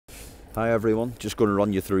Hi everyone, just going to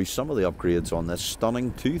run you through some of the upgrades on this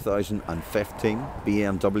stunning 2015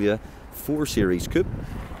 BMW 4 Series Coupe.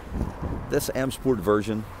 This M Sport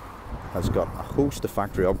version has got a host of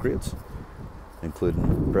factory upgrades,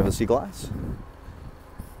 including privacy glass,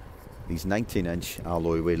 these 19-inch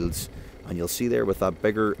alloy wheels, and you'll see there with that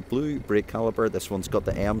bigger blue brake caliper, this one's got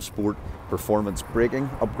the M Sport performance braking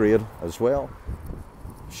upgrade as well.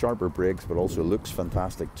 Sharper brakes, but also looks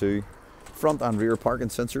fantastic too. Front and rear parking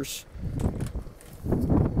sensors.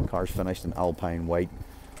 Car's finished in alpine white.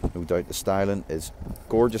 No doubt the styling is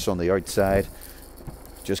gorgeous on the outside.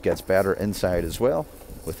 Just gets better inside as well,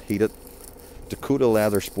 with heated Dakota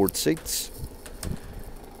leather sport seats.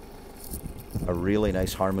 A really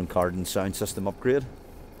nice Harman Kardon sound system upgrade.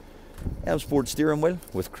 M Sport steering wheel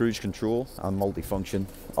with cruise control and multifunction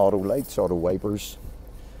auto lights, auto wipers,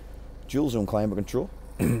 dual zone climate control.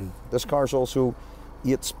 This car's also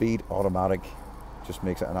 8-speed automatic, just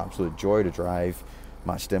makes it an absolute joy to drive,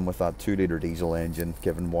 matched in with that 2-litre diesel engine,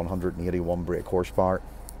 giving 181 brake horsepower.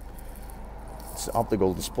 It's an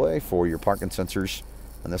optical display for your parking sensors,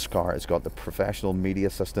 and this car has got the professional media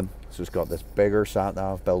system, so it's got this bigger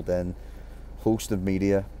sat-nav built in, host of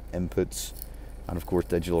media inputs, and of course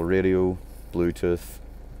digital radio, Bluetooth,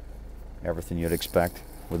 everything you'd expect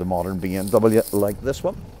with a modern BMW like this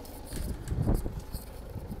one.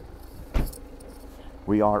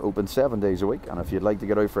 We are open 7 days a week, and if you'd like to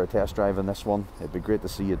get out for a test drive in this one, it'd be great to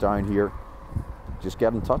see you down here. Just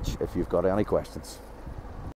get in touch if you've got any questions.